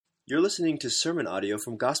You're listening to sermon audio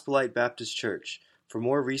from Gospelite Baptist Church. For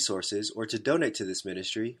more resources or to donate to this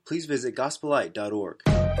ministry, please visit gospelite.org.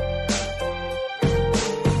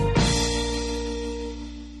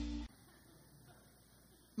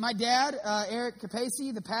 My dad, Eric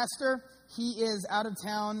Capacey, the pastor, he is out of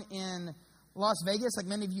town in Las Vegas, like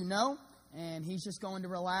many of you know, and he's just going to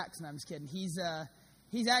relax. And I'm just kidding. He's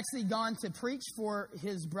actually gone to preach for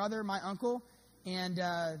his brother, my uncle, and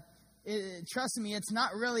trust me, it's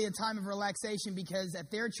not really a time of relaxation because at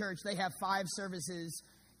their church they have 5 services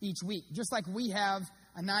each week, just like we have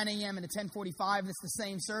a 9 a.m. and a 10:45. It's the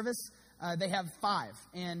same service. They have 5,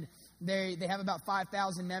 and they have about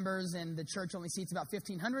 5,000 members, and the church only seats about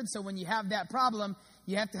 1,500. So when you have that problem,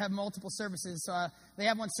 you have to have multiple services. So they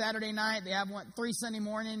have one Saturday night, they have 3 Sunday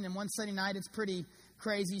morning, and 1 Sunday night. It's pretty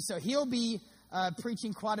crazy. So he'll be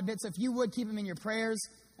preaching quite a bit. So if you would keep him in your prayers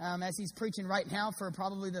as he's preaching right now for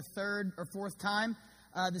probably the 3rd or 4th time,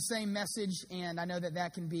 the same message. And I know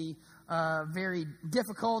that can be very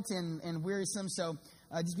difficult and wearisome. So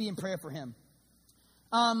just be in prayer for him.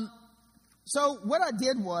 So what I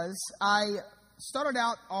did was I started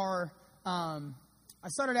out our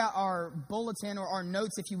bulletin, or our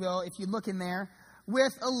notes, if you will, if you look in there,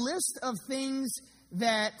 with a list of things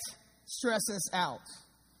that stress us out.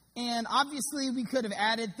 And obviously we could have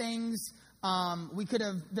added things.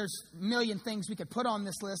 There's a million things we could put on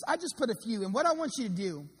this list. I just put a few. And what I want you to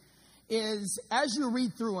do is, as you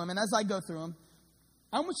read through them and as I go through them,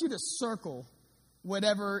 I want you to circle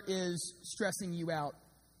whatever is stressing you out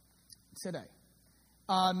today.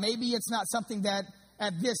 Maybe it's not something that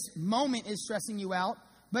at this moment is stressing you out,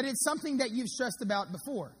 but it's something that you've stressed about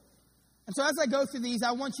before. And so as I go through these,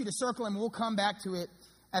 I want you to circle and we'll come back to it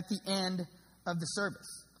at the end of the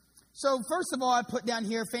service. So first of all, I put down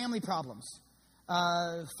here family problems,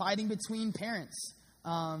 fighting between parents,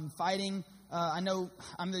 I know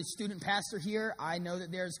I'm the student pastor here. I know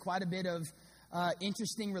that there's quite a bit of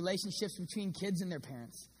interesting relationships between kids and their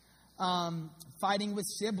parents, fighting with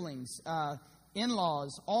siblings,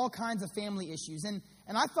 in-laws, all kinds of family issues. And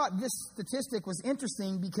I thought this statistic was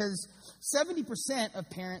interesting because 70% of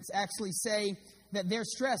parents actually say that their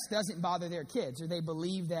stress doesn't bother their kids, or they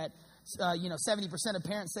believe that 70% of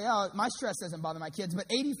parents say, oh, my stress doesn't bother my kids. But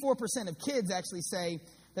 84% of kids actually say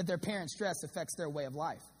that their parents' stress affects their way of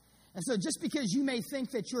life. And so just because you may think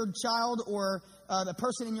that your child or the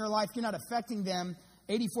person in your life, you're not affecting them,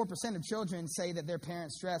 84% of children say that their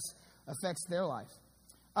parents' stress affects their life.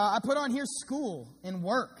 I put on here school and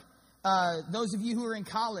work. Those of you who are in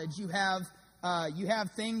college, you have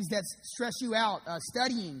things that stress you out,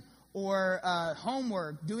 studying or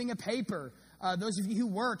homework, doing a paper. Those of you who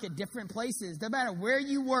work at different places, no matter where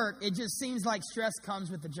you work, it just seems like stress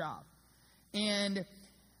comes with the job. And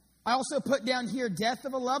I also put down here death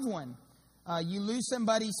of a loved one. You lose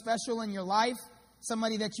somebody special in your life,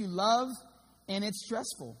 somebody that you love, and it's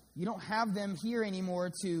stressful. You don't have them here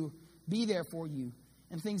anymore to be there for you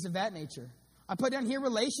and things of that nature. I put down here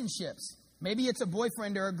relationships. Maybe it's a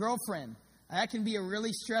boyfriend or a girlfriend. That can be a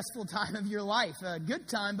really stressful time of your life. A good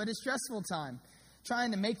time, but a stressful time.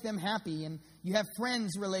 Trying to make them happy. And you have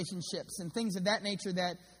friends relationships and things of that nature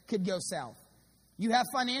that could go south. You have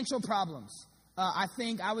financial problems. I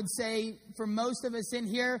would say for most of us in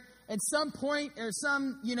here, at some point or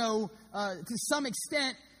to some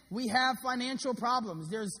extent, we have financial problems.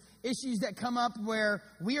 There's issues that come up where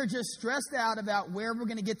we are just stressed out about where we're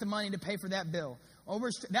going to get the money to pay for that bill.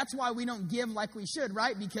 That's why we don't give like we should,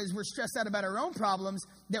 right? Because we're stressed out about our own problems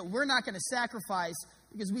that we're not going to sacrifice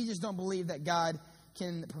because we just don't believe that God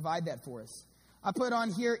can provide that for us. I put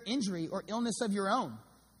on here injury or illness of your own.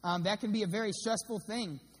 That can be a very stressful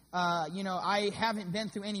thing. I haven't been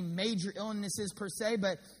through any major illnesses per se,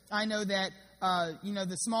 but I know that,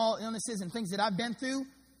 the small illnesses and things that I've been through,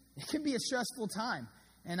 it can be a stressful time.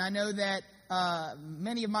 And I know that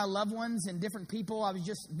many of my loved ones and different people, I was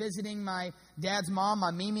just visiting my dad's mom,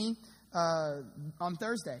 my Mimi, on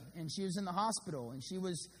Thursday, and she was in the hospital, and she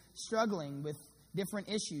was struggling with different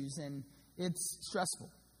issues, and it's stressful.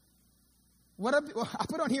 I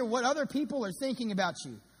put on here what other people are thinking about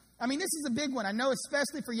you. I mean, this is a big one. I know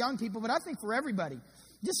especially for young people, but I think for everybody.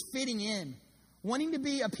 Just fitting in, wanting to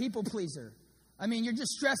be a people pleaser. I mean, you're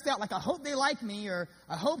just stressed out, like I hope they like me, or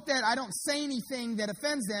I hope that I don't say anything that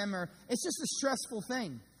offends them, or it's just a stressful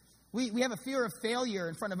thing. We have a fear of failure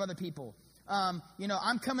in front of other people.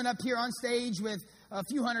 I'm coming up here on stage with a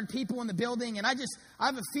few hundred people in the building, and I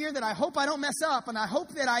have a fear that I hope I don't mess up, and I hope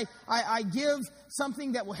that I give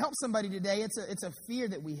something that will help somebody today. It's a fear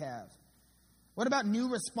that we have. What about new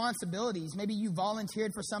responsibilities? Maybe you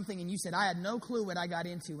volunteered for something and you said, I had no clue what I got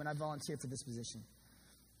into when I volunteered for this position.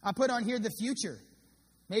 I put on here the future.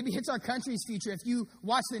 Maybe it's our country's future. If you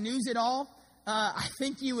watch the news at all, I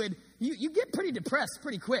think you get pretty depressed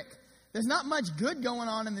pretty quick. There's not much good going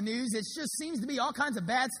on in the news. It just seems to be all kinds of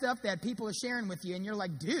bad stuff that people are sharing with you. And you're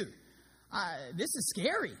like, dude, this is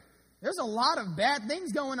scary. There's a lot of bad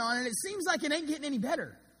things going on, and it seems like it ain't getting any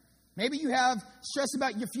better. Maybe you have stress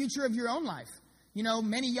about your future of your own life. You know,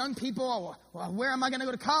 many young people, well, where am I going to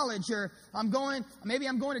go to college? Or maybe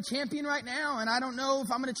I'm going to Champion right now, and I don't know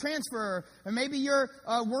if I'm going to transfer. Or maybe you're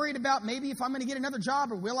worried about maybe if I'm going to get another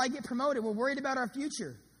job, or will I get promoted? We're worried about our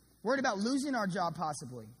future. Worried about losing our job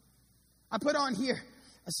possibly. I put on here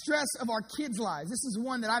a stress of our kids' lives. This is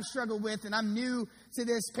one that I've struggled with, and I'm new to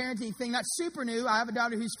this parenting thing. Not super new. I have a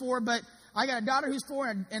daughter who's 4, but I got a daughter who's 4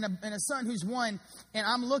 and a son who's 1, and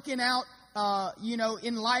I'm looking out.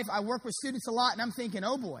 In life, I work with students a lot, and I'm thinking,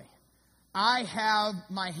 oh boy, I have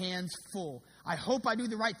my hands full. I hope I do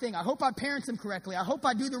the right thing. I hope I parent them correctly. I hope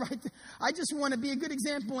I do the right thing. I just want to be a good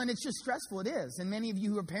example, and it's just stressful. It is. And many of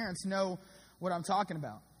you who are parents know what I'm talking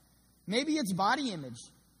about. Maybe it's body image.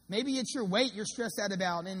 Maybe it's your weight you're stressed out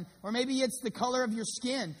about, or maybe it's the color of your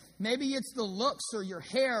skin. Maybe it's the looks or your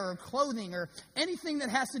hair or clothing or anything that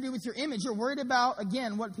has to do with your image. You're worried about,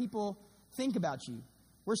 again, what people think about you.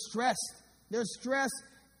 We're stressed. There's stress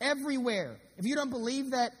everywhere. If you don't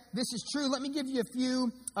believe that this is true, let me give you a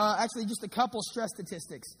few, just a couple stress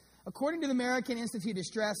statistics. According to the American Institute of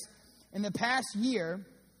Stress, in the past year,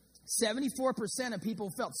 74% of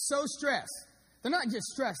people felt so stressed. They're not just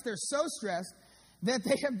stressed, they're so stressed that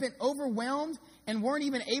they have been overwhelmed and weren't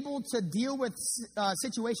even able to deal with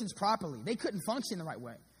situations properly. They couldn't function the right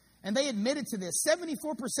way. And they admitted to this.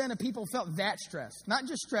 74% of people felt that stressed. Not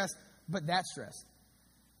just stressed, but that stressed.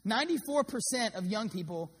 94% of young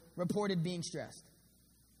people reported being stressed.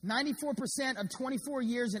 94% of 24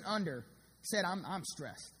 years and under said, I'm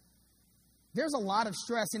stressed. There's a lot of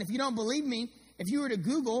stress. And if you don't believe me, if you were to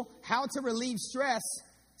Google how to relieve stress,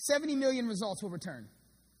 70 million results will return.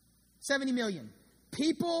 70 million.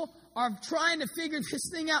 People are trying to figure this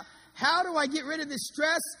thing out. How do I get rid of this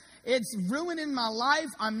stress? It's ruining my life.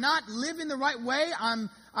 I'm not living the right way.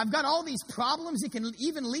 I've got all these problems. It can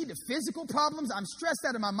even lead to physical problems. I'm stressed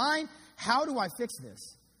out of my mind. How do I fix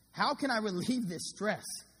this? How can I relieve this stress?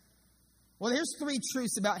 Well, here's 3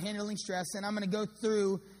 truths about handling stress, and I'm going to go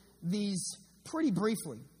through these pretty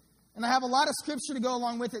briefly. And I have a lot of scripture to go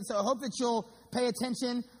along with it, so I hope that you'll pay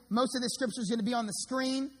attention. Most of the scripture is going to be on the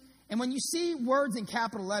screen. And when you see words in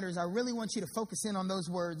capital letters, I really want you to focus in on those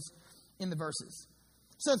words in the verses.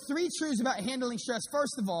 So 3 truths about handling stress.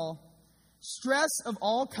 First of all, stress of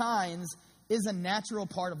all kinds is a natural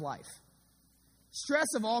part of life. Stress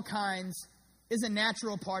of all kinds is a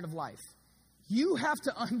natural part of life. You have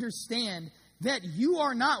to understand that you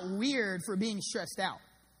are not weird for being stressed out.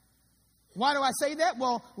 Why do I say that?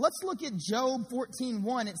 Well, let's look at Job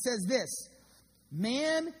 14:1. It says this,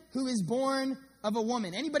 man who is born of a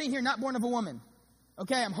woman. Anybody here not born of a woman?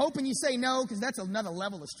 Okay, I'm hoping you say no, because that's another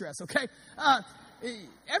level of stress, okay?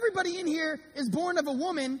 Everybody in here is born of a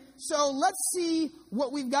woman, so let's see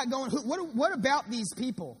what we've got going. What about these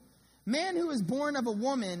people? Man who is born of a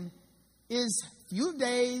woman is few of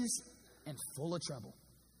days and full of trouble.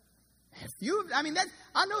 I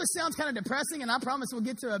know it sounds kind of depressing, and I promise we'll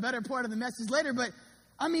get to a better part of the message later, but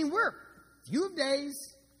we're few of days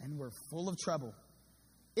and we're full of trouble.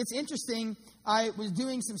 It's interesting, I was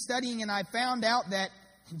doing some studying and I found out that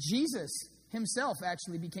Jesus himself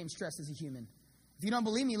actually became stressed as a human. If you don't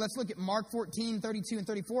believe me, let's look at Mark 14:32 and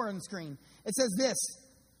 34 on the screen. It says this,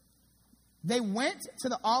 they went to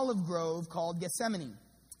the olive grove called Gethsemane,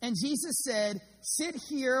 and Jesus said, sit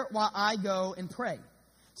here while I go and pray.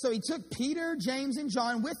 So he took Peter, James, and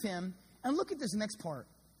John with him, and look at this next part.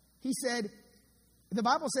 He said, the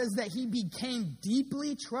Bible says that he became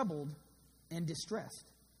deeply troubled and distressed.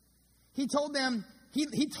 He told them,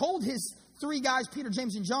 he told his 3 guys, Peter,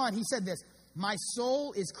 James, and John, he said this, my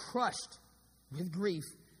soul is crushed with grief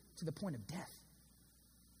to the point of death.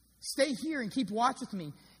 Stay here and keep watch with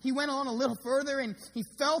me. He went on a little further and he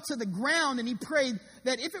fell to the ground and he prayed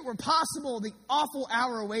that if it were possible, the awful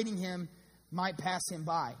hour awaiting him might pass him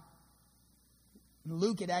by. In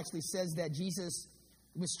Luke, it actually says that Jesus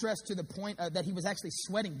was stressed to the point that he was actually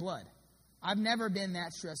sweating blood. I've never been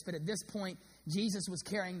that stressed, but at this point, Jesus was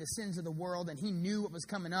carrying the sins of the world, and he knew what was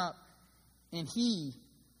coming up, and he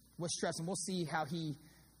was stressed. And we'll see how he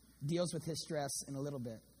deals with his stress in a little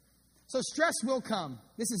bit. So stress will come.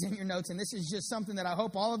 This is in your notes, and this is just something that I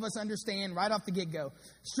hope all of us understand right off the get-go.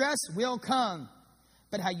 Stress will come,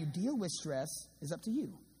 but how you deal with stress is up to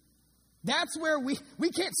you. That's where we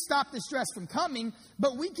can't stop the stress from coming,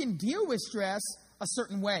 but we can deal with stress a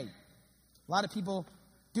certain way. A lot of people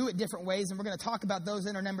do it different ways, and we're going to talk about those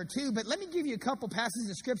in our number 2. But let me give you a couple passages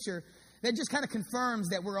of Scripture that just kind of confirms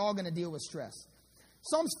that we're all going to deal with stress.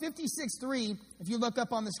 Psalms 56:3, if you look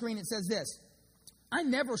up on the screen, it says this: I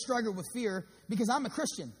never struggle with fear because I'm a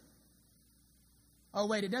Christian. Oh,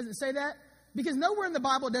 wait, it doesn't say that? Because nowhere in the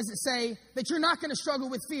Bible does it say that you're not going to struggle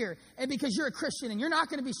with fear and because you're a Christian and you're not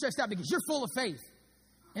going to be stressed out because you're full of faith.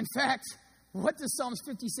 In fact, what does Psalms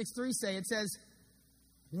 56:3 say? It says,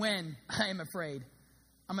 when I am afraid,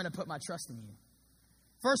 I'm going to put my trust in you.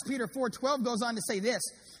 1 Peter 4:12 goes on to say this: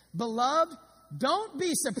 Beloved, don't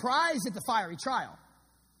be surprised at the fiery trial,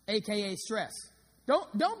 a.k.a. stress.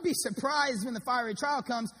 Don't be surprised when the fiery trial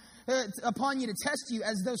comes upon you to test you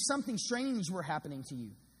as though something strange were happening to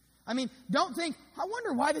you. I mean, don't think, I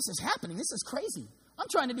wonder why this is happening. This is crazy. I'm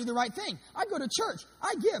trying to do the right thing. I go to church.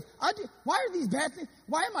 I give. I do. Why are these bad things?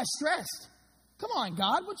 Why am I stressed? Come on,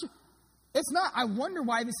 God. It's not, I wonder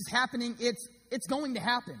why this is happening. It's going to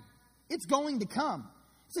happen. It's going to come.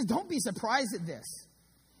 It says, don't be surprised at this.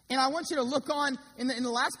 And I want you to look on in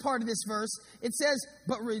the last part of this verse. It says,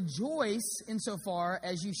 but rejoice insofar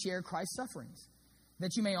as you share Christ's sufferings,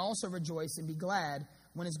 that you may also rejoice and be glad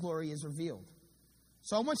when his glory is revealed.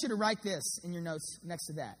 So I want you to write this in your notes next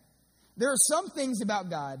to that. There are some things about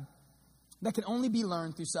God that can only be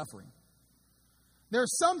learned through suffering. There are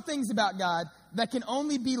some things about God that can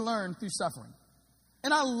only be learned through suffering.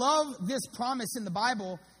 And I love this promise in the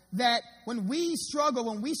Bible that when we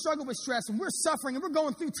struggle with stress and we're suffering and we're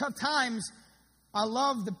going through tough times, I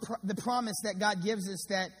love the promise that God gives us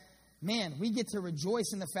that, man, we get to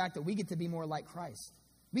rejoice in the fact that we get to be more like Christ.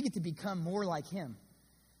 We get to become more like him.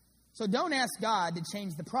 So don't ask God to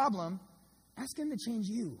change the problem. Ask him to change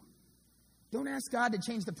you. Don't ask God to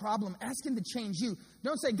change the problem. Ask him to change you.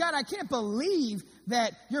 Don't say, God, I can't believe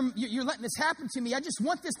that you're letting this happen to me. I just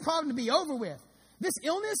want this problem to be over with. This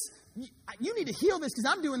illness, you need to heal this because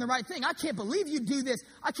I'm doing the right thing. I can't believe you do this.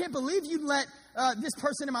 I can't believe you let this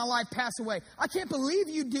person in my life pass away. I can't believe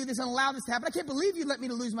you do this and allow this to happen. I can't believe you let me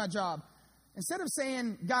to lose my job. Instead of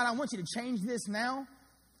saying, God, I want you to change this now,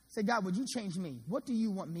 say, God, would you change me? What do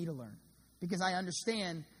you want me to learn? Because I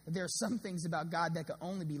understand that there are some things about God that can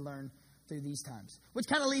only be learned through these times. Which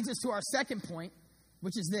kind of leads us to our second point,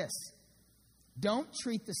 which is this: don't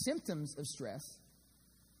treat the symptoms of stress,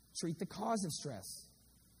 treat the cause of stress.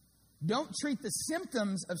 Don't treat the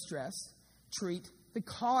symptoms of stress, treat the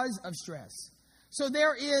cause of stress. So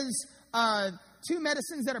there is 2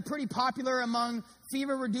 medicines that are pretty popular among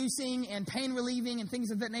fever reducing and pain relieving and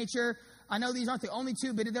things of that nature. I know these aren't the only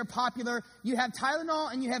 2, but they're popular. You have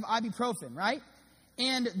Tylenol and you have ibuprofen, right?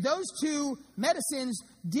 And those 2 medicines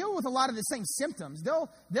deal with a lot of the same symptoms.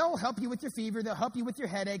 They'll help you with your fever. They'll help you with your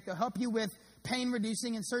headache. They'll help you with pain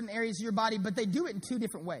reducing in certain areas of your body, but they do it in 2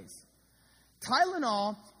 different ways.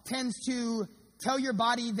 Tylenol tends to tell your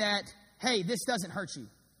body that, hey, this doesn't hurt you.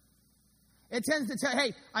 It tends to tell,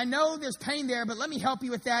 hey, I know there's pain there, but let me help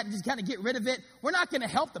you with that and just kind of get rid of it. We're not going to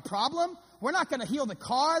help the problem. We're not going to heal the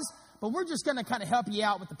cause, but we're just going to kind of help you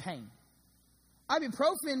out with the pain.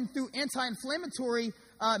 Ibuprofen, through anti-inflammatory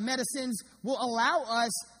medicines, will allow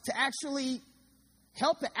us to actually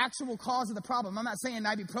help the actual cause of the problem. I'm not saying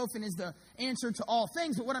ibuprofen is the answer to all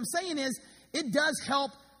things, but what I'm saying is it does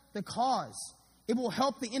help the cause. It will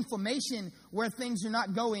help the inflammation where things are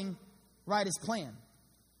not going right as planned.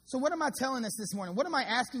 So what am I telling us this morning? What am I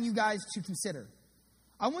asking you guys to consider?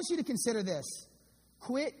 I want you to consider this.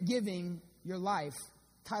 Quit giving your life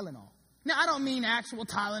Tylenol. Now, I don't mean actual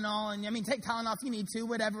Tylenol, and I mean take Tylenol if you need to,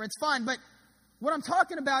 whatever, it's fine. But what I'm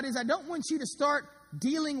talking about is I don't want you to start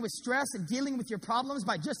dealing with stress and dealing with your problems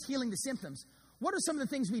by just healing the symptoms. What are some of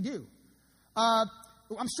the things we do?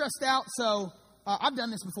 I'm stressed out, so I've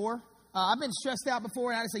done this before. I've been stressed out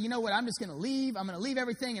before, and I say, you know what, I'm just going to leave. I'm going to leave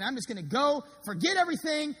everything, and I'm just going to go, forget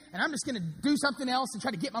everything, and I'm just going to do something else and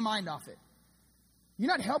try to get my mind off it. You're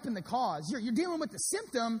not helping the cause. You're dealing with the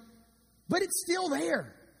symptom, but it's still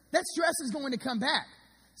there. That stress is going to come back.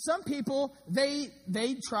 Some people, they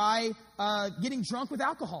try getting drunk with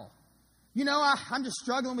alcohol. You know, I'm just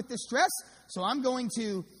struggling with this stress, so I'm going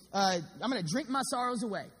to drink my sorrows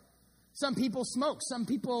away. Some people smoke. Some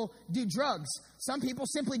people do drugs. Some people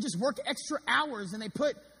simply just work extra hours and they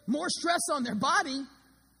put more stress on their body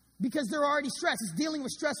because they're already stressed. It's dealing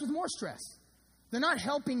with stress with more stress. They're not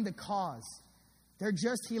helping the cause. They're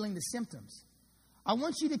just healing the symptoms. I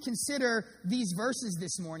want you to consider these verses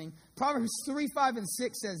this morning. Proverbs 3, 5, and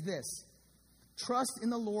 6 says this: trust in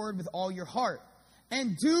the Lord with all your heart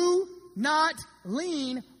and do not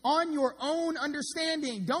lean on your own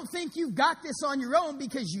understanding. Don't think you've got this on your own,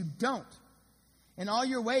 because you don't. In all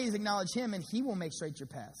your ways acknowledge him and he will make straight your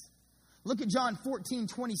paths. Look at John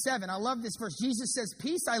 14:27. I love this verse. Jesus says,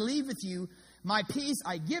 peace I leave with you, my peace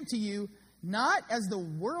I give to you, not as the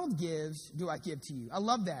world gives do I give to you. I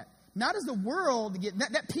love that. Not as the world gives.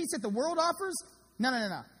 That peace that the world offers, no.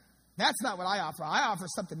 That's not what I offer. I offer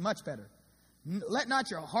something much better. Let not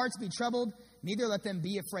your hearts be troubled, neither let them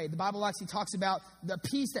be afraid. The Bible actually talks about the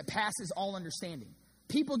peace that passes all understanding.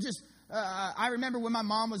 People just, I remember when my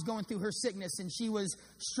mom was going through her sickness and she was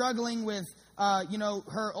struggling with,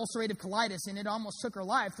 her ulcerative colitis, and it almost took her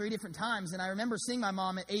life 3 different times. And I remember seeing my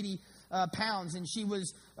mom at 80 pounds, and she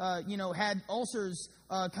was, had ulcers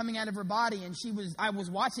coming out of her body, and I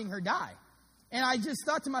was watching her die. And I just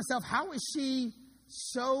thought to myself, how is she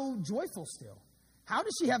so joyful still? How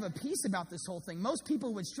does she have a peace about this whole thing? Most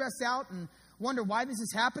people would stress out and wonder why this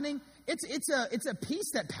is happening. It's a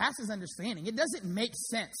peace that passes understanding. It doesn't make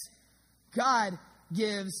sense. God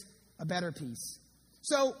gives a better peace.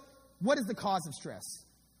 So, what is the cause of stress?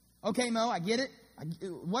 Okay, Mo, I get it.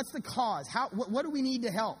 What's the cause? What do we need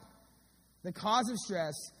to help? The cause of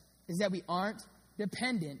stress is that we aren't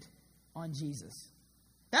dependent on Jesus.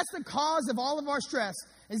 That's the cause of all of our stress,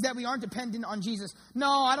 is that we aren't dependent on Jesus. No,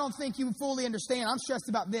 I don't think you fully understand. I'm stressed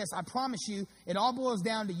about this. I promise you, it all boils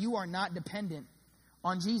down to you are not dependent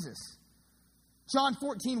on Jesus. John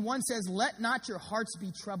 14:1 says, let not your hearts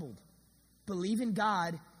be troubled. Believe in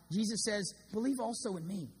God. Jesus says, believe also in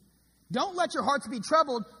me. Don't let your hearts be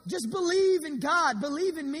troubled. Just believe in God.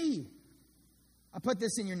 Believe in me. I put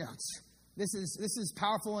this in your notes. This is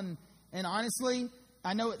powerful, and honestly,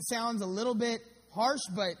 I know it sounds a little bit harsh,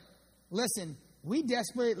 but listen, we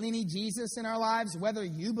desperately need Jesus in our lives, whether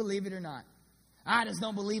you believe it or not. I just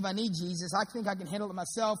don't believe I need Jesus. I think I can handle it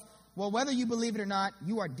myself. Well, whether you believe it or not,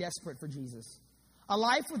 you are desperate for Jesus. A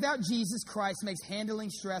life without Jesus Christ makes handling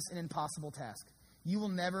stress an impossible task. You will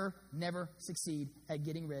never succeed at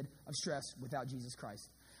getting rid of stress without Jesus Christ.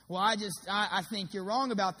 Well, I think you're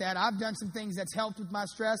wrong about that. I've done some things that's helped with my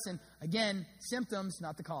stress, and again, symptoms,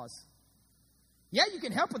 not the cause. Yeah, you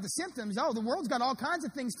can help with the symptoms. Oh, the world's got all kinds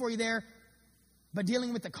of things for you there. But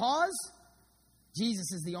dealing with the cause,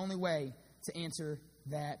 Jesus is the only way to answer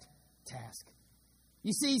that task.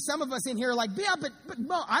 You see, some of us in here are like, yeah, but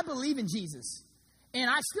well, I believe in Jesus, and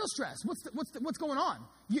I still stress. What's going on?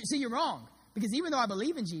 You're wrong, because even though I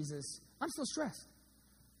believe in Jesus, I'm still stressed.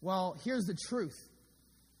 Well, here's the truth,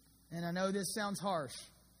 and I know this sounds harsh,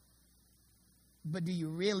 but do you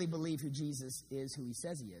really believe who Jesus is, who he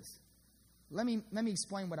says he is? Let me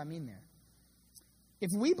explain what I mean there. If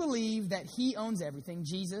we believe that he owns everything,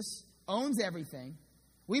 Jesus owns everything,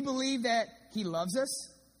 we believe that he loves us,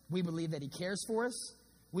 we believe that he cares for us,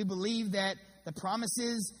 we believe that the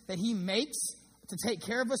promises that he makes to take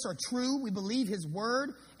care of us are true, we believe his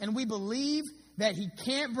word, and we believe that he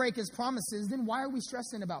can't break his promises, then why are we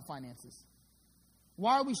stressing about finances?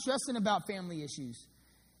 Why are we stressing about family issues?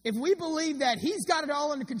 If we believe that he's got it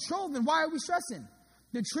all under control, then why are we stressing?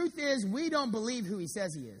 The truth is, we don't believe who he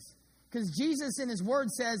says he is. Because Jesus in his word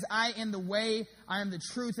says, I am the way, I am the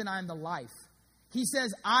truth, and I am the life. He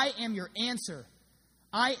says, I am your answer.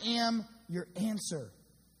 I am your answer.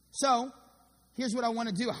 So, here's what I want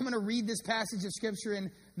to do. I'm going to read this passage of Scripture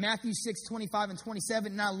in Matthew 6:25 and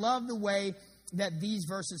 27, and I love the way that these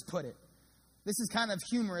verses put it. This is kind of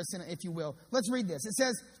humorous, if you will. Let's read this. It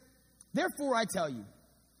says, therefore I tell you,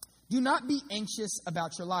 do not be anxious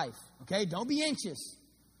about your life. Okay, don't be anxious.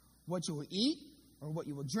 What you will eat or what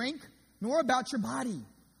you will drink, nor about your body,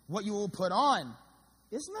 what you will put on.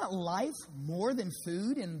 Isn't not life more than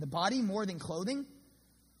food and the body more than clothing?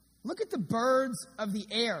 Look at the birds of the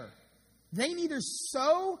air. They neither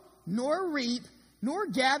sow nor reap nor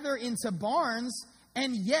gather into barns,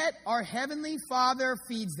 and yet our heavenly Father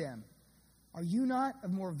feeds them. Are you not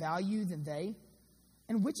of more value than they?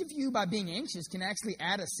 And which of you, by being anxious, can actually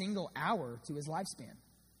add a single hour to his lifespan?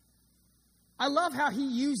 I love how he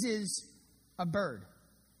uses a bird.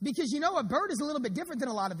 Because, a bird is a little bit different than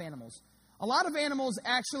a lot of animals. A lot of animals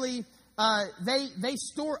actually, they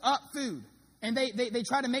store up food. And they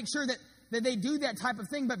try to make sure that they do that type of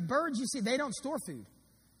thing. But birds, you see, they don't store food.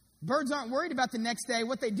 Birds aren't worried about the next day.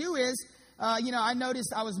 What they do is, I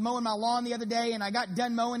noticed I was mowing my lawn the other day, and I got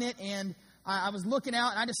done mowing it, and I was looking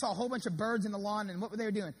out, and I just saw a whole bunch of birds in the lawn. And what were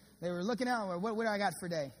they doing? They were looking out, what do I got for a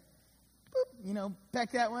day? Boop,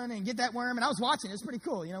 peck that one and get that worm. And I was watching. It was pretty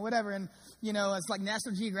cool, whatever. And, it's like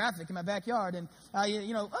National Geographic in my backyard. And,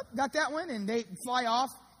 got that one, and they fly off.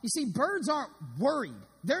 You see, birds aren't worried.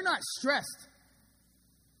 They're not stressed.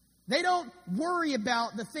 They don't worry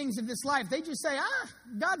about the things of this life. They just say,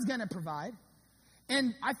 God's going to provide.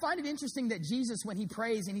 And I find it interesting that Jesus, when he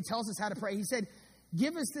prays and he tells us how to pray, he said,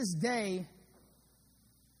 give us this day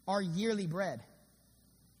our yearly bread.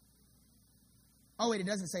 Oh, wait, it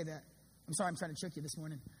doesn't say that. I'm sorry, I'm trying to trick you this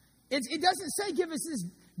morning. It doesn't say give us this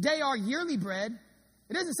day our yearly bread.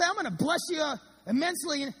 It doesn't say I'm going to bless you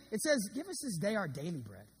immensely. It says give us this day our daily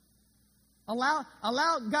bread. Allow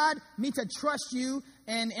God, me to trust you.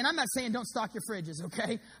 And I'm not saying don't stock your fridges,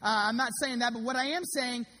 okay? I'm not saying that. But what I am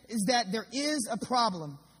saying is that there is a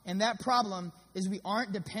problem. And that problem is we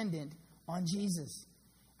aren't dependent on Jesus.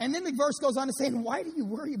 And then the verse goes on to say, why do you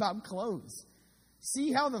worry about clothes?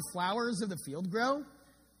 See how the flowers of the field grow?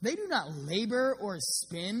 They do not labor or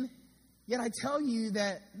spin. Yet I tell you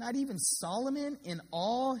that not even Solomon in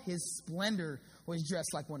all his splendor was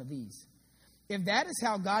dressed like one of these. If that is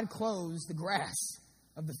how God clothes the grass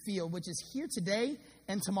of the field, which is here today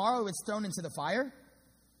and tomorrow it's thrown into the fire,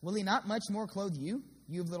 will he not much more clothe you,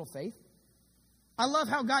 you of little faith? I love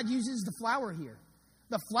how God uses the flower here.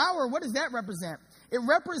 The flower, what does that represent? It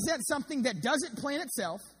represents something that doesn't plant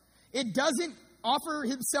itself. It doesn't offer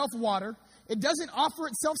itself water. It doesn't offer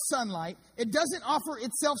itself sunlight. It doesn't offer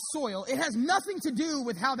itself soil. It has nothing to do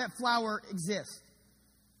with how that flower exists.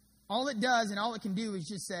 All it does and all it can do is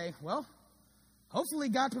just say, well, hopefully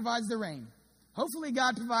God provides the rain. Hopefully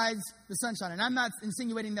God provides the sunshine. And I'm not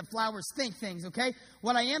insinuating that flowers think things, okay?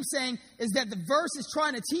 What I am saying is that the verse is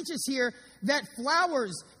trying to teach us here that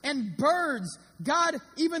flowers and birds, God,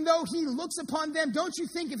 even though he looks upon them, don't you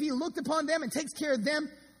think if he looked upon them and takes care of them,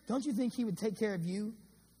 don't you think he would take care of you?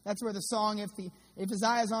 That's where the song, if his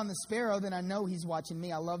eye is on the sparrow, then I know he's watching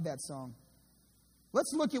me. I love that song.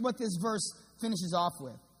 Let's look at what this verse finishes off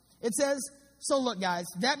with. It says, so look, guys,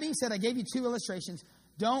 that being said, I gave you 2 illustrations.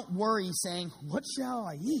 Don't worry saying, what shall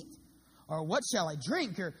I eat? Or what shall I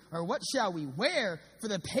drink? Or what shall we wear? For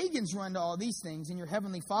the pagans run to all these things, and your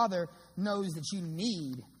heavenly Father knows that you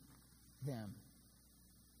need them.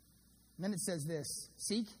 And then it says this,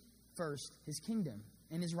 seek first his kingdom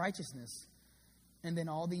and his righteousness, and then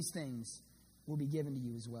all these things will be given to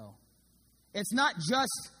you as well. It's not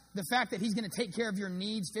just the fact that he's going to take care of your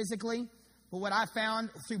needs physically, but what I found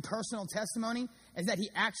through personal testimony is that he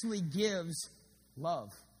actually gives love.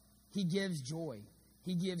 He gives joy.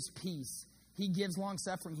 He gives peace. He gives long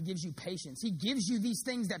suffering. He gives you patience. He gives you these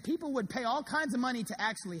things that people would pay all kinds of money to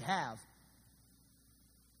actually have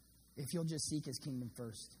if you'll just seek his kingdom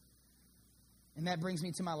first. And that brings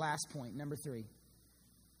me to my last point, number 3.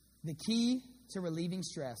 The key to relieving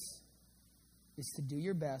stress is to do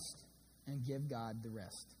your best and give God the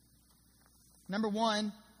rest. Number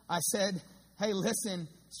 1, I said, hey, listen,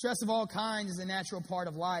 stress of all kinds is a natural part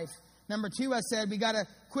of life. Number 2, I said, we got to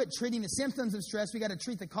quit treating the symptoms of stress. We got to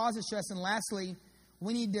treat the cause of stress. And lastly,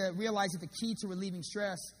 we need to realize that the key to relieving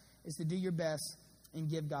stress is to do your best and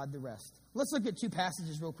give God the rest. Let's look at 2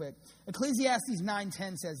 passages real quick. Ecclesiastes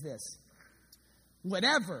 9:10 says this.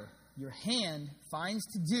 Whatever your hand finds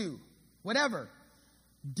to do, whatever,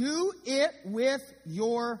 do it with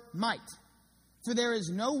your might. For there is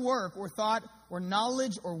no work or thought or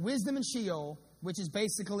knowledge or wisdom in Sheol, which is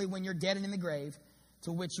basically when you're dead and in the grave,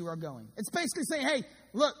 to which you are going. It's basically saying, hey,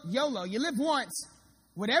 look, YOLO, you live once.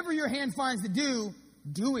 Whatever your hand finds to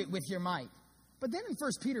do it with your might. But then in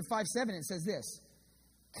 1 Peter 5:7, it says this.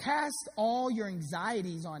 Cast all your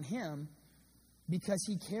anxieties on him because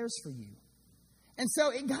he cares for you. And so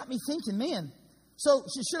it got me thinking, man, so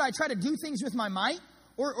should I try to do things with my might?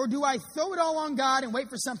 Or do I throw it all on God and wait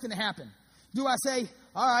for something to happen? Do I say,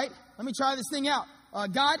 all right, let me try this thing out.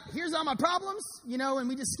 God, here's all my problems, and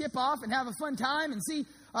we just skip off and have a fun time and see,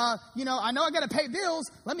 I know I got to pay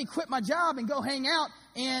bills. Let me quit my job and go hang out,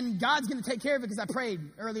 and God's going to take care of it because I prayed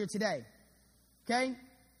earlier today. Okay?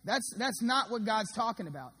 That's not what God's talking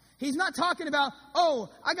about. He's not talking about, oh,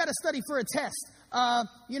 I got to study for a test.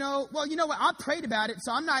 You know what? I prayed about it,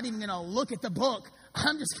 so I'm not even going to look at the book.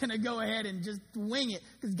 I'm just going to go ahead and just wing it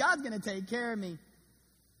because God's going to take care of me.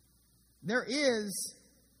 There is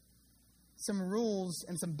some rules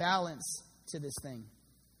and some balance to this thing.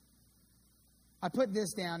 I put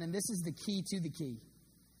this down, and this is the key to the key.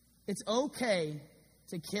 It's okay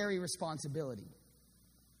to carry responsibility.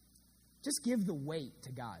 Just give the weight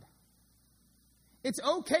to God. It's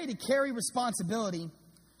okay to carry responsibility.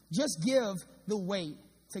 Just give the weight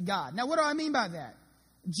to God. Now, what do I mean by that?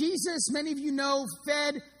 Jesus, many of you know,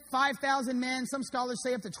 fed 5,000 men. Some scholars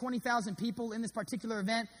say up to 20,000 people in this particular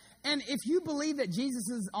event. And if you believe that Jesus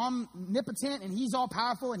is omnipotent and he's all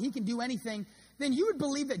powerful and he can do anything, then you would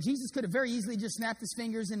believe that Jesus could have very easily just snapped his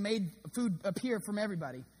fingers and made food appear from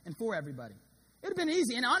everybody and for everybody. It would have been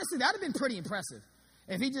easy. And honestly, that would have been pretty impressive.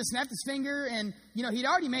 If he just snapped his finger and, he'd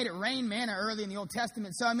already made it rain manna early in the Old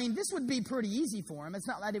Testament. So, this would be pretty easy for him. It's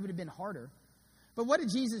not like it would have been harder. But what did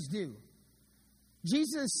Jesus do?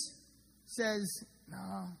 Jesus says,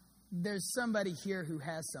 no, there's somebody here who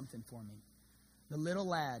has something for me. the little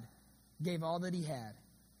lad, gave all that he had.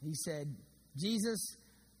 He said, Jesus,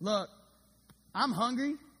 look, I'm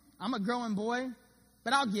hungry. I'm a growing boy,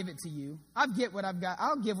 but I'll give it to you. I'll give what I've got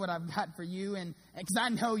for you, and because I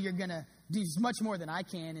know you're going to do much more than I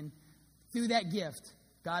can. And through that gift,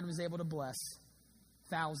 God was able to bless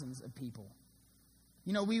thousands of people.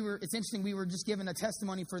 You know, it's interesting, we were just given a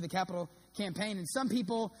testimony for the Capital campaign, and some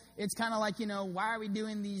people, it's kind of like, why are we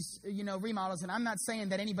doing these, remodels? And I'm not saying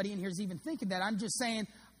that anybody in here is even thinking that. I'm just saying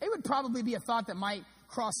it would probably be a thought that might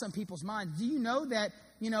cross some people's minds. Do you know that,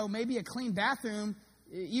 maybe a clean bathroom,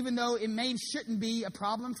 even though it shouldn't be a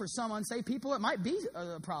problem for some unsaved people, it might be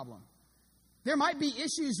a problem. There might be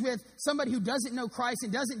issues with somebody who doesn't know Christ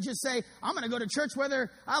and doesn't just say, I'm going to go to church whether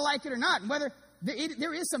I like it or not, and whether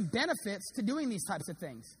there is some benefits to doing these types of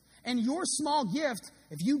things. And your small gift,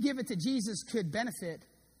 if you give it to Jesus, could benefit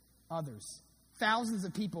others. Thousands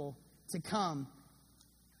of people to come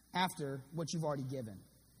after what you've already given.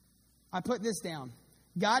 I put this down.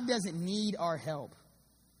 God doesn't need our help.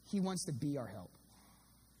 He wants to be our help.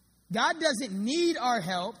 God doesn't need our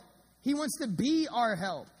help. He wants to be our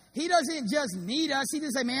help. He doesn't just need us. He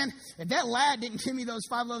doesn't say, man, if that lad didn't give me those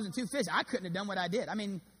 5 loaves and 2 fish, I couldn't have done what I did. I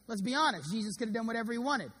mean, let's be honest. Jesus could have done whatever he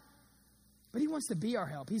wanted. But he wants to be our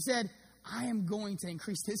help. He said, I am going to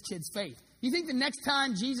increase this kid's faith. You think the next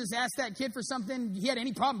time Jesus asked that kid for something, he had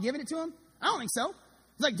any problem giving it to him? I don't think so.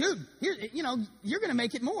 He's like, dude, here, you're going to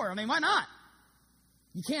make it more. I mean, why not?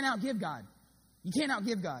 You can't outgive God. You can't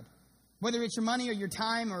outgive God. Whether it's your money or your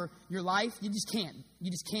time or your life, you just can't.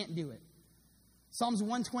 You just can't do it. Psalms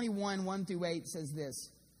 121, 1-8 says this.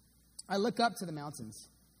 I look up to the mountains.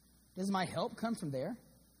 Does my help come from there?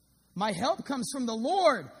 My help comes from the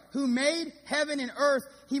Lord who made heaven and earth.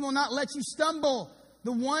 He will not let you stumble.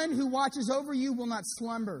 The one who watches over you will not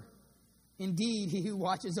slumber. Indeed, he who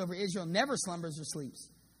watches over Israel never slumbers or sleeps.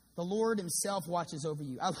 The Lord himself watches over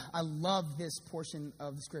you. I love this portion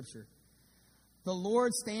of the scripture. The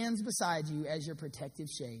Lord stands beside you as your protective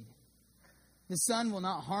shade. The sun will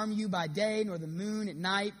not harm you by day, nor the moon at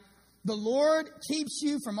night. The Lord keeps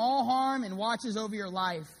you from all harm and watches over your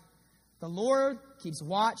life. The Lord keeps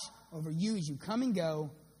watch over you as you come and go,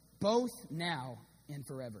 both now and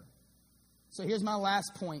forever. So here's my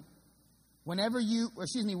last point. Wherever you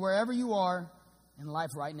are in life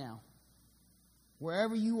right now,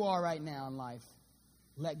 wherever you are right now in life,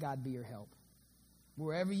 let God be your help.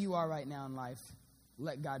 Wherever you are right now in life,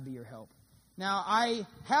 let God be your help. Now, I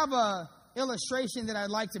have a illustration that I'd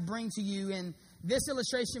like to bring to you, and this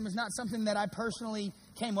illustration was not something that I personally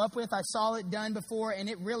came up with. I saw it done before, and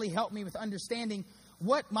it really helped me with understanding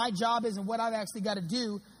what my job is and what I've actually got to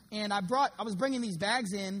do. And I was bringing these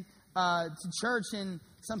bags in to church, and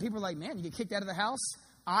some people are like, man, you get kicked out of the house?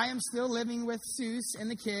 I am still living with Seuss and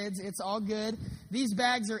the kids. It's all good. These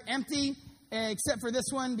bags are empty, except for this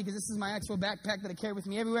one, because this is my actual backpack that I carry with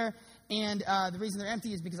me everywhere. And the reason they're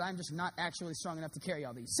empty is because I'm just not actually strong enough to carry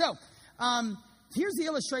all these. So here's the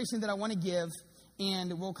illustration that I want to give,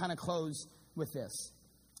 and we'll kind of close with this.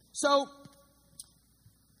 So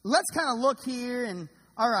let's kind of look here, and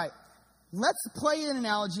all right, let's play an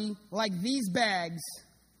analogy like these bags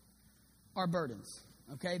are burdens.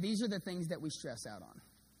 Okay, these are the things that we stress out on.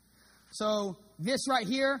 So this right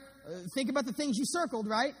here, think about the things you circled,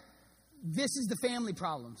 right? This is the family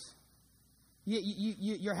problems.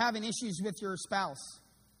 You're having issues with your spouse.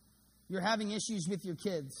 You're having issues with your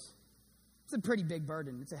kids. It's a pretty big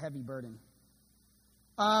burden. It's a heavy burden.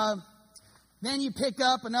 Then you pick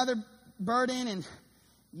up another burden, and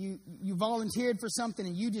you volunteered for something,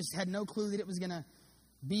 and you just had no clue that it was going to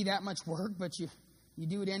be that much work, but you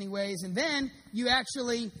do it anyways. And then you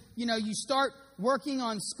actually, you start working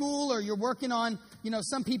on school, or you're working on,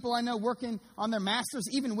 some people I know working on their master's,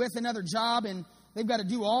 even with another job, and they've got to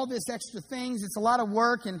do all this extra things. It's a lot of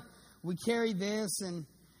work, and we carry this, and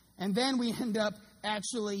then we end up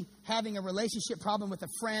actually having a relationship problem with a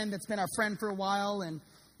friend that's been our friend for a while, and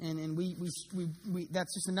we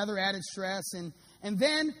that's just another added stress, and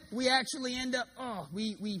then we actually end up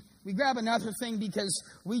we grab another thing because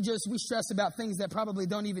we stress about things that probably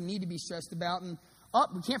don't even need to be stressed about, and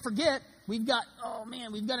we can't forget we've got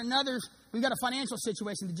a financial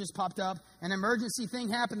situation that just popped up. An emergency thing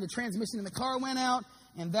happened. The transmission in the car went out,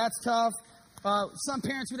 and that's tough. Some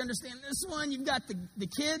parents would understand this one. You've got the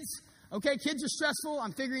kids. Okay, kids are stressful.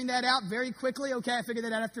 I'm figuring that out very quickly. Okay, I figured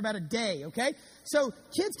that out after about a day. Okay, so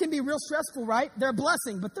kids can be real stressful, right? They're a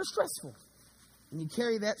blessing, but they're stressful. And you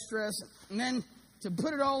carry that stress. And then to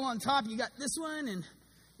put it all on top, you got this one, and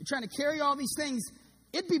you're trying to carry all these things.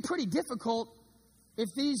 It'd be pretty difficult if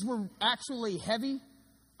these were actually heavy.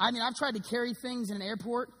 I mean, I've tried to carry things in an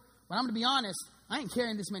airport, but I'm going to be honest, I ain't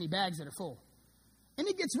carrying this many bags that are full. And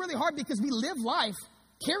it gets really hard because we live life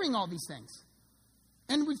carrying all these things.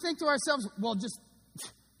 And we think to ourselves, well, just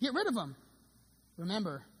get rid of them.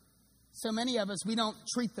 Remember, so many of us, we don't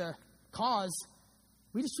treat the cause,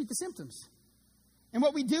 we just treat the symptoms. And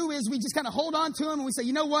what we do is we just kind of hold on to them and we say,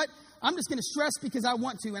 you know what? I'm just going to stress because I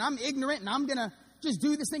want to. And I'm ignorant and I'm going to just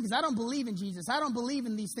do this thing because I don't believe in Jesus. I don't believe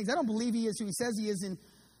in these things. I don't believe he is who he says he is.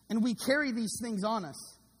 And we carry these things on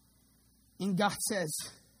us. And God says,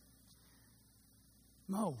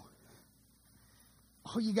 Mo,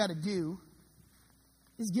 all you got to do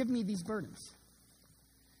is give me these burdens.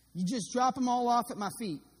 You just drop them all off at my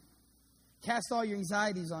feet. Cast all your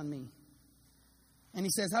anxieties on me. And he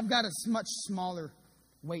says, I've got a much smaller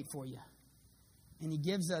weight for you. And he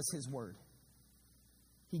gives us his word.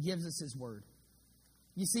 He gives us his word.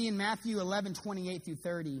 You see, in Matthew 11:28 through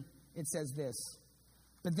 30, it says this.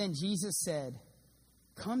 But then Jesus said,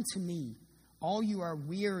 come to me, all you are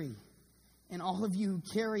weary, and all of you who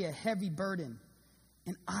carry a heavy burden,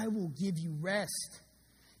 and I will give you rest.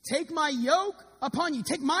 Take my yoke upon you.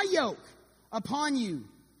 Take my yoke upon you.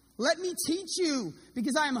 Let me teach you,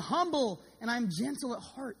 because I am humble and I am gentle at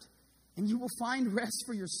heart, and you will find rest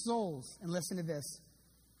for your souls. And listen to this.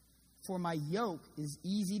 For my yoke is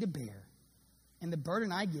easy to bear, and the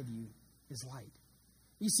burden I give you is light.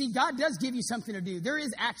 You see, God does give you something to do. There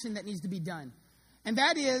is action that needs to be done. And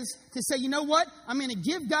that is to say, you know what? I'm going to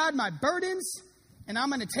give God my burdens, and I'm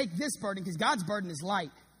going to take this burden, because God's burden is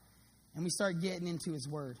light. And we start getting into his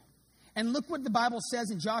word. And look what the Bible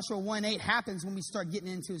says in Joshua 1:8 happens when we start getting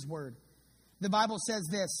into his word. The Bible says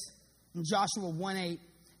this in Joshua 1:8.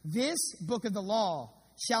 This book of the law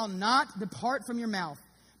shall not depart from your mouth,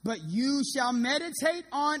 but you shall meditate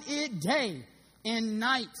on it day and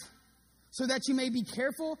night, so that you may be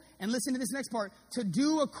careful, and listen to this next part, to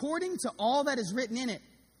do according to all that is written in it.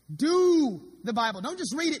 Do the Bible. Don't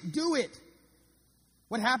just read it, do it.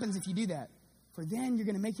 What happens if you do that? For then you're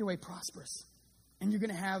going to make your way prosperous, and you're going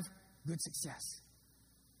to have good success.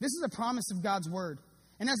 This is a promise of God's word.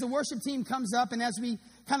 And as the worship team comes up, and as we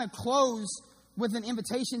kind of close with an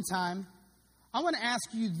invitation time, I want to ask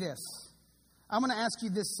you this. I want to ask you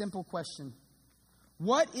this simple question.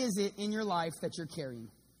 What is it in your life that you're carrying?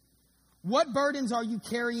 What burdens are you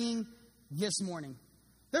carrying this morning?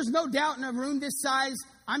 There's no doubt in a room this size,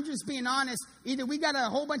 I'm just being honest, either we got a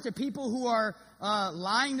whole bunch of people who are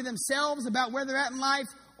lying to themselves about where they're at in life,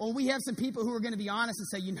 or we have some people who are going to be honest and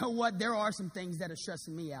say, you know what, there are some things that are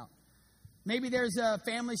stressing me out. Maybe there's a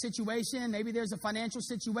family situation, maybe there's a financial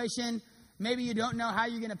situation, maybe you don't know how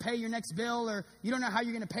you're going to pay your next bill, or you don't know how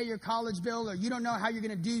you're going to pay your college bill, or you don't know how you're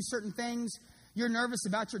going to do certain things. You're nervous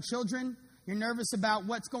about your children. You're nervous about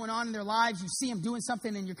what's going on in their lives. You see them doing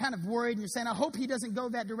something and you're kind of worried and you're saying, I hope he doesn't go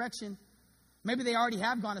that direction. Maybe they already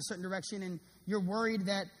have gone a certain direction and you're worried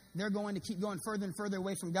that they're going to keep going further and further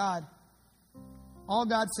away from God. All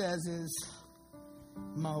God says is,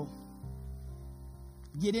 Mo,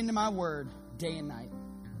 get into my word day and night.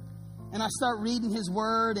 And I start reading his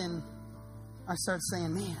word and I start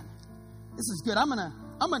saying, man, this is good. I'm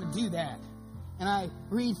gonna do that. And I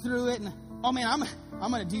read through it and, oh man,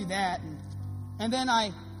 I'm gonna do that. And then I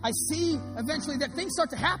see eventually that things start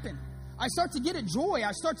to happen. I start to get a joy.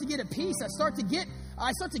 I start to get a peace. I start to get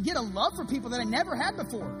a love for people that I never had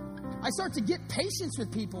before. I start to get patience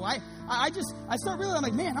with people. I start really, I'm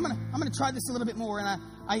like, man, I'm gonna try this a little bit more. And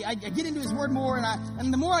I get into his word more.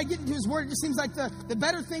 And the more I get into his word, it just seems like the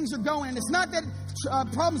better things are going. And it's not that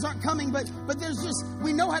problems aren't coming, but there's just,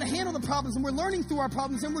 we know how to handle the problems, and we're learning through our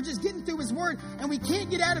problems, and we're just getting through his word, and we can't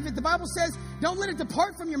get out of it. The Bible says, don't let it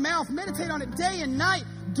depart from your mouth. Meditate on it day and night.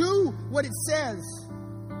 Do what it says.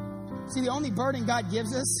 See, the only burden God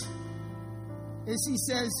gives us is he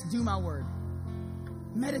says, do my word.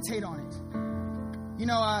 Meditate on it. You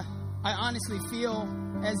know, I honestly feel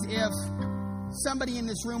as if somebody in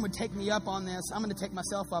this room would take me up on this. I'm going to take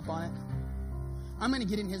myself up on it. I'm going to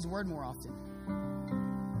get in his word more often.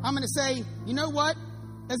 I'm going to say, you know what?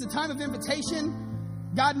 As a time of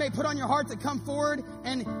invitation, God may put on your heart to come forward,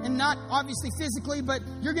 and not obviously physically, but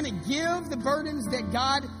you're going to give the burdens that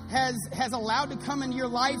God has allowed to come into your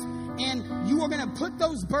life, and you are going to put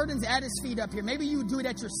those burdens at his feet up here. Maybe you do it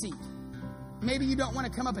at your seat. Maybe you don't want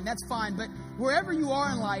to come up, and that's fine. But wherever you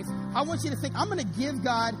are in life, I want you to think, I'm going to give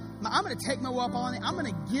God, I'm going to take my up on it. I'm going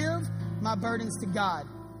to give my burdens to God.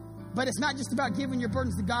 But it's not just about giving your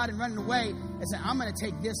burdens to God and running away. It's that I'm going to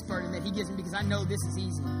take this burden that he gives me because I know this is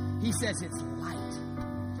easy. He says it's light.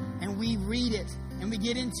 And we read it and we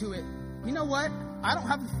get into it. You know what? I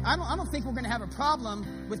don't think we're going to have a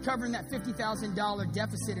problem with covering that $50,000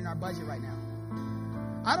 deficit in our budget right now.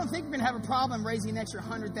 I don't think we're going to have a problem raising an extra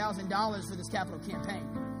 $100,000 for this capital campaign.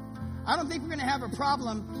 I don't think we're going to have a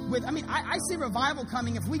problem with, I see revival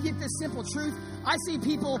coming if we get this simple truth. I see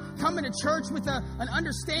people coming to church with an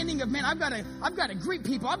understanding of, man, I've got to greet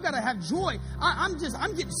people. I've got to have joy. I'm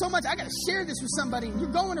getting so much. I got to share this with somebody. And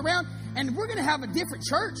you're going around, and we're going to have a different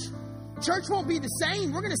church. Church won't be the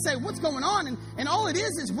same. We're going to say, what's going on? And all it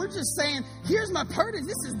is we're just saying, here's my burden.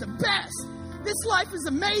 This is the best. This life is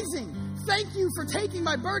amazing. Thank you for taking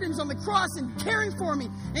my burdens on the cross and caring for me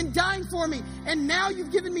and dying for me. And now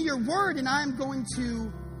you've given me your word, and I am going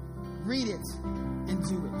to read it and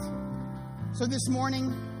do it. So this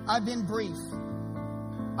morning, I've been brief.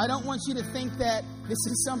 I don't want you to think that this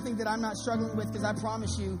is something that I'm not struggling with, because I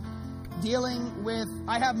promise you,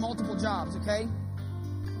 I have multiple jobs, okay?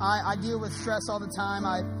 I deal with stress all the time.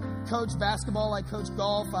 I coach basketball. I coach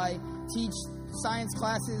golf. I teach science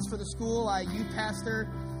classes for the school. I youth pastor.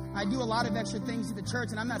 I do a lot of extra things at the church,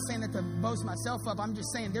 and I'm not saying that to boast myself up. I'm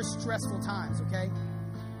just saying there's stressful times, okay?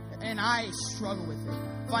 And I struggle with it.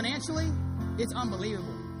 Financially, it's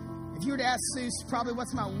unbelievable. If you were to ask Seuss probably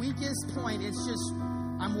what's my weakest point, it's just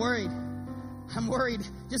I'm worried. I'm worried.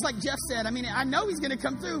 Just like Jeff said, I know he's going to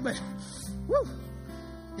come through, but whoo.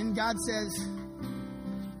 And God says,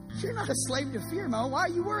 you're not a slave to fear, Mo. Why are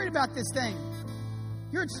you worried about this thing?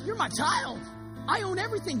 You're my child. I own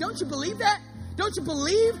everything. Don't you believe that? Don't you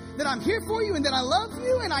believe that I'm here for you and that I love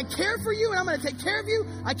you and I care for you and I'm going to take care of you?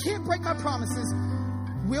 I can't break my promises.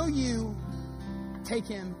 Will you take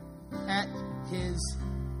him at his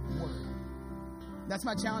word? That's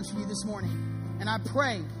my challenge for you this morning. And I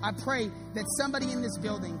pray that somebody in this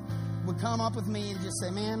building would come up with me and just say,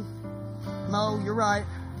 man, Mo, you're right.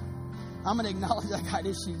 I'm going to acknowledge I got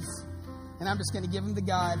issues, and I'm just going to give them to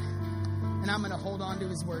God, and I'm going to hold on to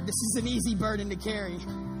his word. This is an easy burden to carry.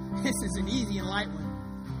 This is an easy and light one.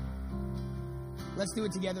 Let's do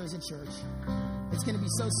it together as a church. It's going to be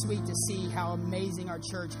so sweet to see how amazing our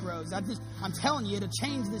church grows. I'm telling you, it'll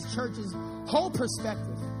change this church's whole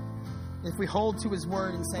perspective if we hold to his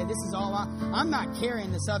word and say, this is all I'm not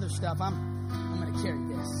carrying this other stuff. I'm going to carry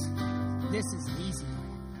this. This is an easy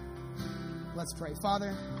one. Let's pray.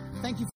 Father, thank you.